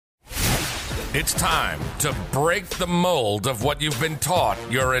It's time to break the mold of what you've been taught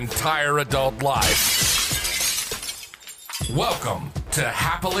your entire adult life. Welcome to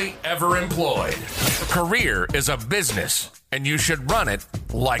Happily Ever Employed. A career is a business, and you should run it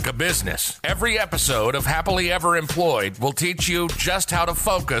like a business. Every episode of Happily Ever Employed will teach you just how to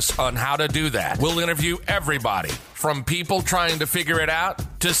focus on how to do that. We'll interview everybody, from people trying to figure it out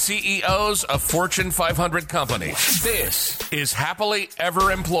to CEOs of Fortune 500 companies. This is Happily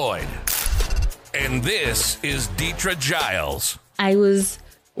Ever Employed. And this is Deetra Giles. I was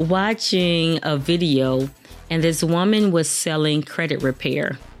watching a video, and this woman was selling credit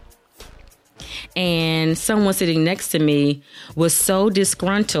repair. And someone sitting next to me was so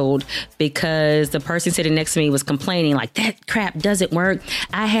disgruntled because the person sitting next to me was complaining like, that crap doesn't work.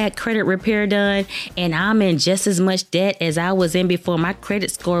 I had credit repair done and I'm in just as much debt as I was in before my credit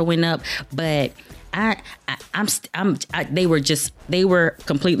score went up. But they were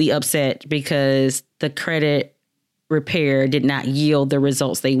completely upset because the credit repair did not yield the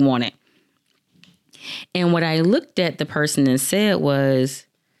results they wanted. And what I looked at the person and said was,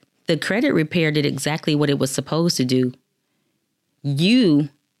 the credit repair did exactly what it was supposed to do. You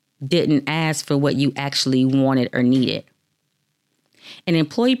didn't ask for what you actually wanted or needed. And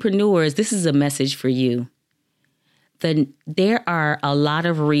employeepreneurs, this is a message for you. There are a lot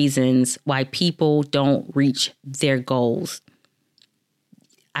of reasons why people don't reach their goals.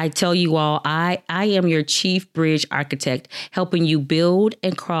 I tell you all, I am your chief bridge architect, helping you build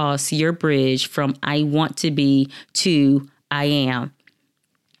and cross your bridge from I want to be to I am.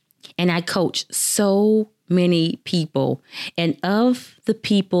 And I coach so many people. And of the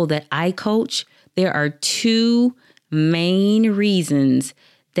people that I coach, there are two main reasons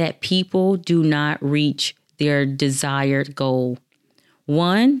that people do not reach their desired goal.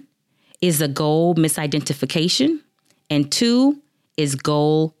 One is a goal misidentification, and two is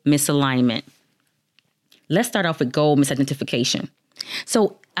goal misalignment. Let's start off with goal misidentification.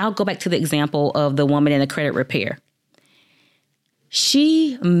 So I'll go back to the example of the woman in the credit repair.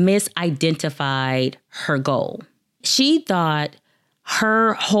 She misidentified her goal. She thought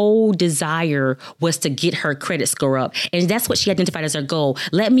her whole desire was to get her credit score up. And that's what she identified as her goal.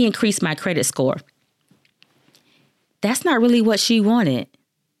 Let me increase my credit score. That's not really what she wanted.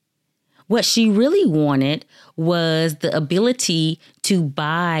 What she really wanted was the ability to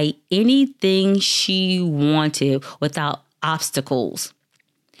buy anything she wanted without obstacles,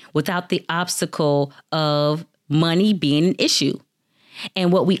 without the obstacle of money being an issue.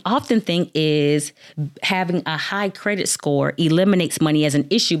 And what we often think is having a high credit score eliminates money as an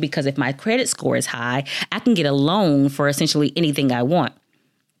issue, because if my credit score is high, I can get a loan for essentially anything I want.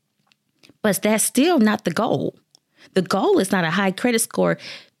 But that's still not the goal. The goal is not a high credit score.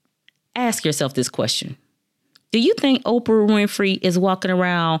 Ask yourself this question. Do you think Oprah Winfrey is walking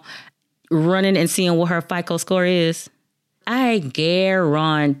around running and seeing what her FICO score is? I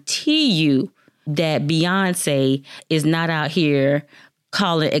guarantee you that Beyonce is not out here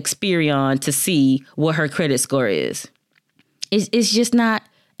calling Experian to see what her credit score is. It's just not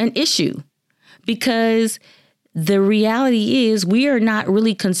an issue, because the reality is we are not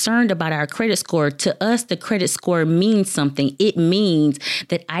really concerned about our credit score. To us, the credit score means something. It means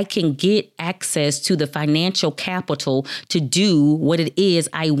that I can get access to the financial capital to do what it is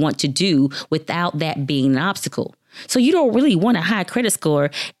I want to do without that being an obstacle. So you don't really want a high credit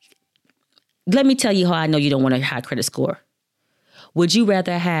score. Let me tell you how I know you don't want a high credit score. Would you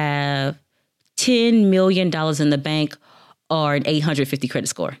rather have $10 million in the bank or an 850 credit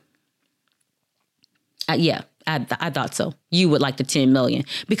score? Yeah, I thought so. You would like the 10 million,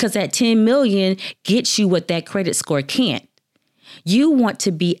 because that 10 million gets you what that credit score can't. You want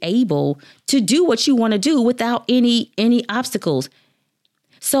to be able to do what you want to do without any obstacles.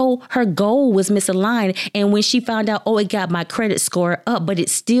 So her goal was misaligned. And when she found out, it got my credit score up, but it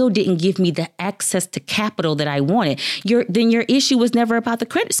still didn't give me the access to capital that I wanted, then your issue was never about the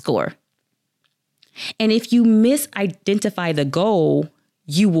credit score. And if you misidentify the goal,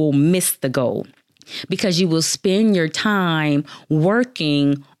 you will miss the goal, because you will spend your time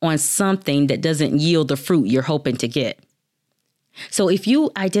working on something that doesn't yield the fruit you're hoping to get. So if you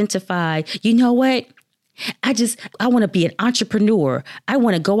identify, you know what? I want to be an entrepreneur. I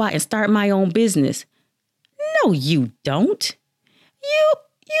want to go out and start my own business. No, you don't. You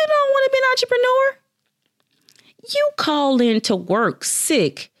don't want to be an entrepreneur. You call in to work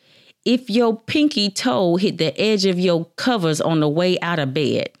sick if your pinky toe hit the edge of your covers on the way out of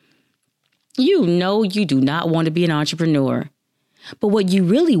bed. You know you do not want to be an entrepreneur. But what you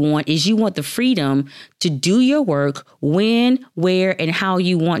really want is you want the freedom to do your work when, where, and how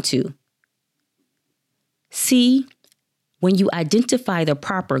you want to. See, when you identify the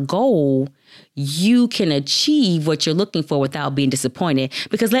proper goal, you can achieve what you're looking for without being disappointed.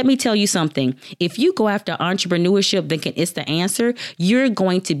 Because let me tell you something, if you go after entrepreneurship thinking it's the answer, you're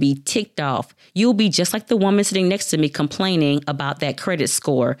going to be ticked off. You'll be just like the woman sitting next to me complaining about that credit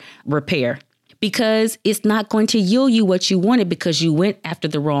score repair. Because it's not going to yield you what you wanted because you went after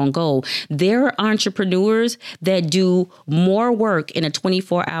the wrong goal. There are entrepreneurs that do more work in a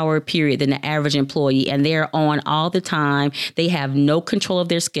 24-hour period than the average employee, and they're on all the time. They have no control of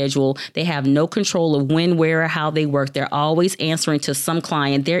their schedule. They have no control of when, where, or how they work. They're always answering to some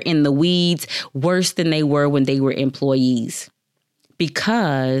client. They're in the weeds worse than they were when they were employees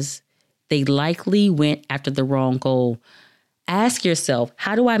because they likely went after the wrong goal. Ask yourself,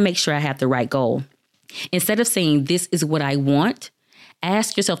 how do I make sure I have the right goal? Instead of saying this is what I want,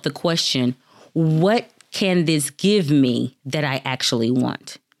 ask yourself the question, what can this give me that I actually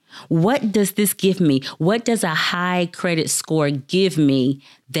want? What does this give me? What does a high credit score give me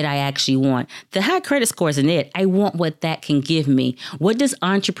that I actually want? The high credit score isn't it. I want what that can give me. What does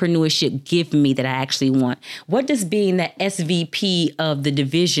entrepreneurship give me that I actually want? What does being the SVP of the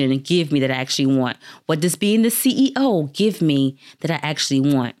division give me that I actually want? What does being the CEO give me that I actually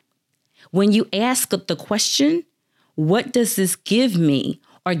want? When you ask the question, what does this give me?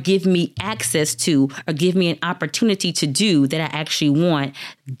 Or give me access to, or give me an opportunity to do that I actually want,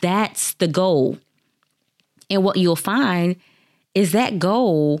 that's the goal. And what you'll find is that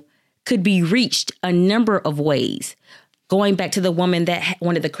goal could be reached a number of ways. Going back to the woman that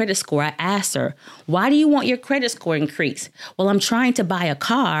wanted the credit score, I asked her, why do you want your credit score increased? Well, I'm trying to buy a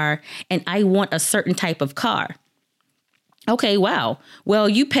car and I want a certain type of car. Okay, wow. Well,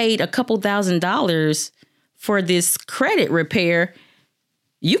 you paid a couple $1,000s for this credit repair.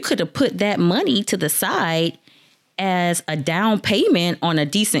 You could have put that money to the side as a down payment on a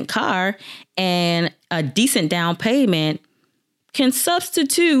decent car, and a decent down payment can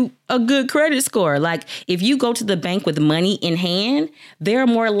substitute a good credit score. Like if you go to the bank with money in hand, they're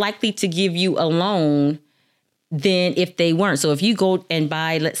more likely to give you a loan than if they weren't. So if you go and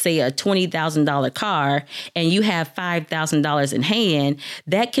buy, let's say, a $20,000 car and you have $5,000 in hand,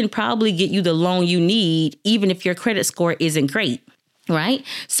 that can probably get you the loan you need, even if your credit score isn't great. Right?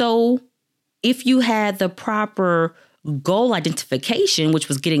 So if you had the proper goal identification, which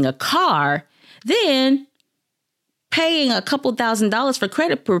was getting a car, then paying a couple $1,000s for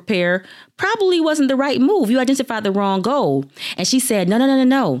credit repair probably wasn't the right move. You identified the wrong goal. And she said,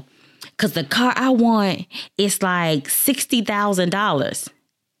 no. Because the car I want is like $60,000.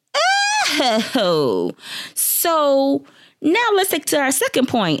 Oh, so now let's take to our second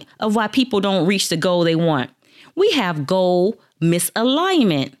point of why people don't reach the goal they want. We have goal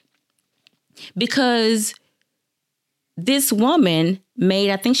misalignment, because this woman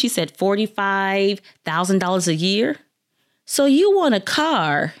made, I think she said $45,000 a year. So you want a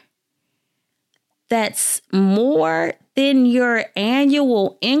car that's more than your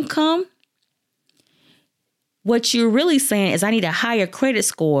annual income. What you're really saying is I need a higher credit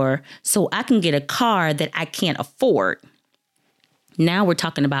score so I can get a car that I can't afford. Now we're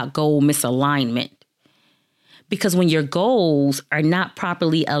talking about goal misalignment. Because when your goals are not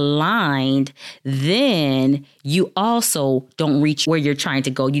properly aligned, then you also don't reach where you're trying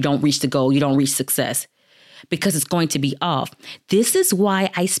to go. You don't reach the goal. You don't reach success because it's going to be off. This is why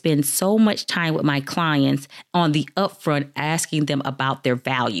I spend so much time with my clients on the upfront asking them about their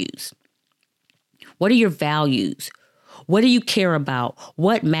values. What are your values? What do you care about?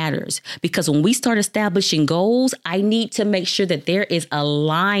 What matters? Because when we start establishing goals, I need to make sure that there is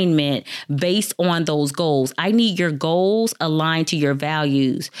alignment based on those goals. I need your goals aligned to your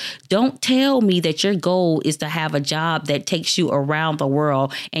values. Don't tell me that your goal is to have a job that takes you around the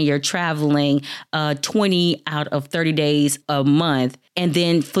world and you're traveling 20 out of 30 days a month, and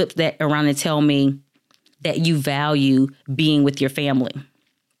then flip that around and tell me that you value being with your family.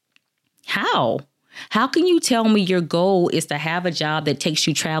 How? How can you tell me your goal is to have a job that takes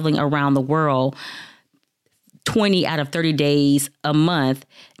you traveling around the world 20 out of 30 days a month,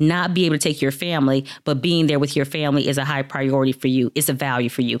 not be able to take your family, but being there with your family is a high priority for you? It's a value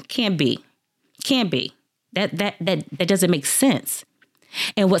for you. Can't be. That doesn't make sense.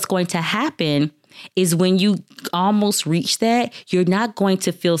 And what's going to happen is when you almost reach that, you're not going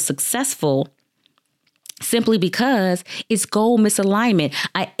to feel successful simply because it's goal misalignment.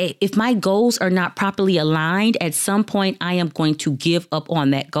 If my goals are not properly aligned, at some point I am going to give up on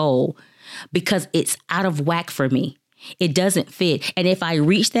that goal because it's out of whack for me. It doesn't fit. And if I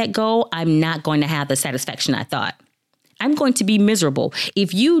reach that goal, I'm not going to have the satisfaction I thought. I'm going to be miserable.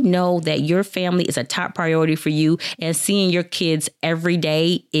 If you know that your family is a top priority for you and seeing your kids every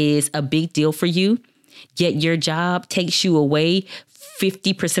day is a big deal for you, yet your job takes you away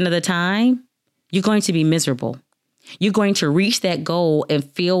 50% of the time, you're going to be miserable. You're going to reach that goal and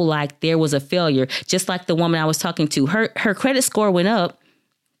feel like there was a failure. Just like the woman I was talking to, her credit score went up,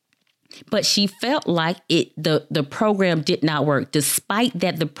 but she felt like the program did not work, despite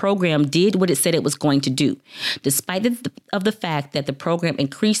that the program did what it said it was going to do. Despite of the fact that the program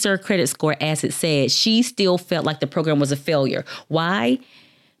increased her credit score as it said, she still felt like the program was a failure. Why?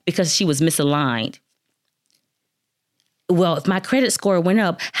 Because she was misaligned. Well, if my credit score went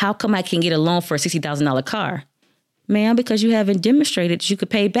up, how come I can get a loan for a $60,000 car? Ma'am, because you haven't demonstrated that you could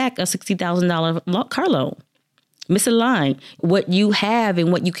pay back a $60,000 car loan. Misaligned. What you have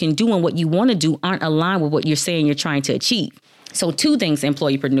and what you can do and what you want to do aren't aligned with what you're saying you're trying to achieve. So 2 things,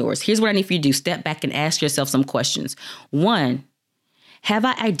 employeepreneurs. Here's what I need for you to do. Step back and ask yourself some questions. 1, have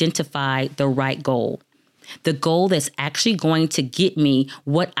I identified the right goal? The goal that's actually going to get me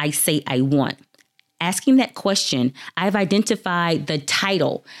what I say I want. Asking that question, I've identified the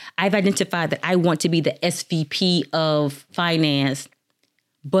title. I've identified that I want to be the SVP of finance.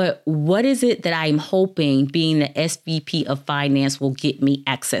 But what is it that I'm hoping being the SVP of finance will get me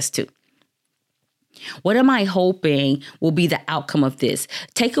access to? What am I hoping will be the outcome of this?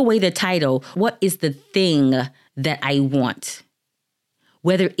 Take away the title. What is the thing that I want?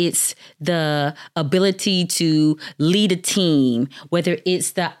 Whether it's the ability to lead a team, whether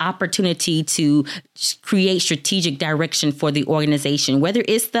it's the opportunity to create strategic direction for the organization, whether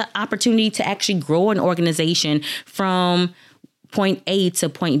it's the opportunity to actually grow an organization from point A to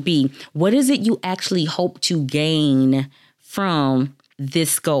point B. What is it you actually hope to gain from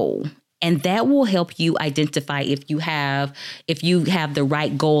this goal? And that will help you identify if you have the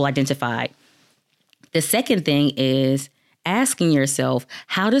right goal identified. The second thing is asking yourself,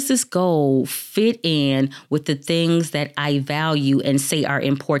 how does this goal fit in with the things that I value and say are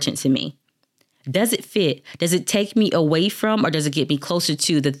important to me? Does it fit? Does it take me away from, or does it get me closer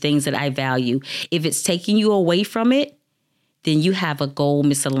to the things that I value? If it's taking you away from it, then you have a goal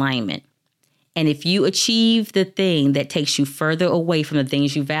misalignment. And if you achieve the thing that takes you further away from the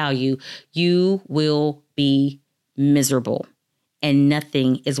things you value, you will be miserable, and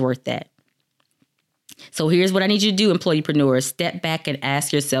nothing is worth that. So here's what I need you to do, employeepreneurs. Step back and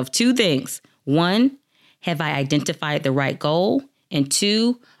ask yourself 2 things. 1, have I identified the right goal? And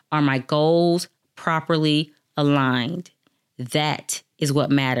 2, are my goals properly aligned? That is what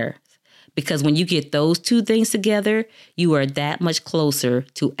matters. Because when you get those 2 things together, you are that much closer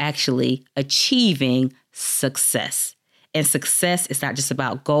to actually achieving success. And success is not just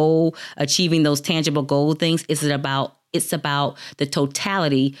about achieving those tangible goal things. It's about the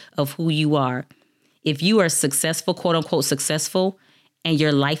totality of who you are. If you are successful, quote unquote successful, and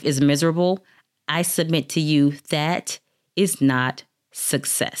your life is miserable, I submit to you that is not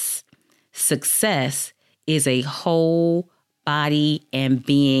success. Success is a whole body and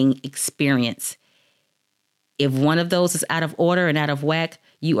being experience. If one of those is out of order and out of whack,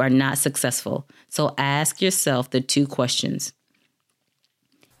 you are not successful. So ask yourself the 2 questions.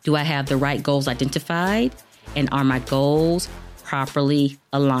 Do I have the right goals identified? And are my goals properly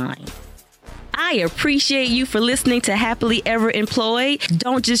aligned? I appreciate you for listening to Happily Ever Employed.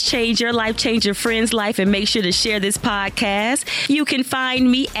 Don't just change your life, change your friend's life, and make sure to share this podcast. You can find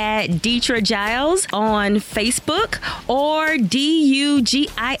me at Deetra Giles on Facebook or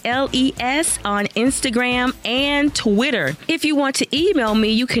Dugiles on Instagram and Twitter. If you want to email me,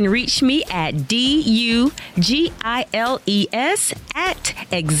 you can reach me at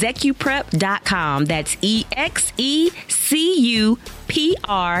dugiles@execuprep.com. That's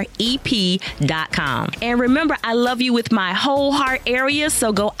EXECUPREP.com. And remember, I love you with my whole heart area.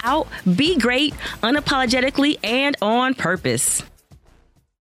 So go out, be great, unapologetically, and on purpose.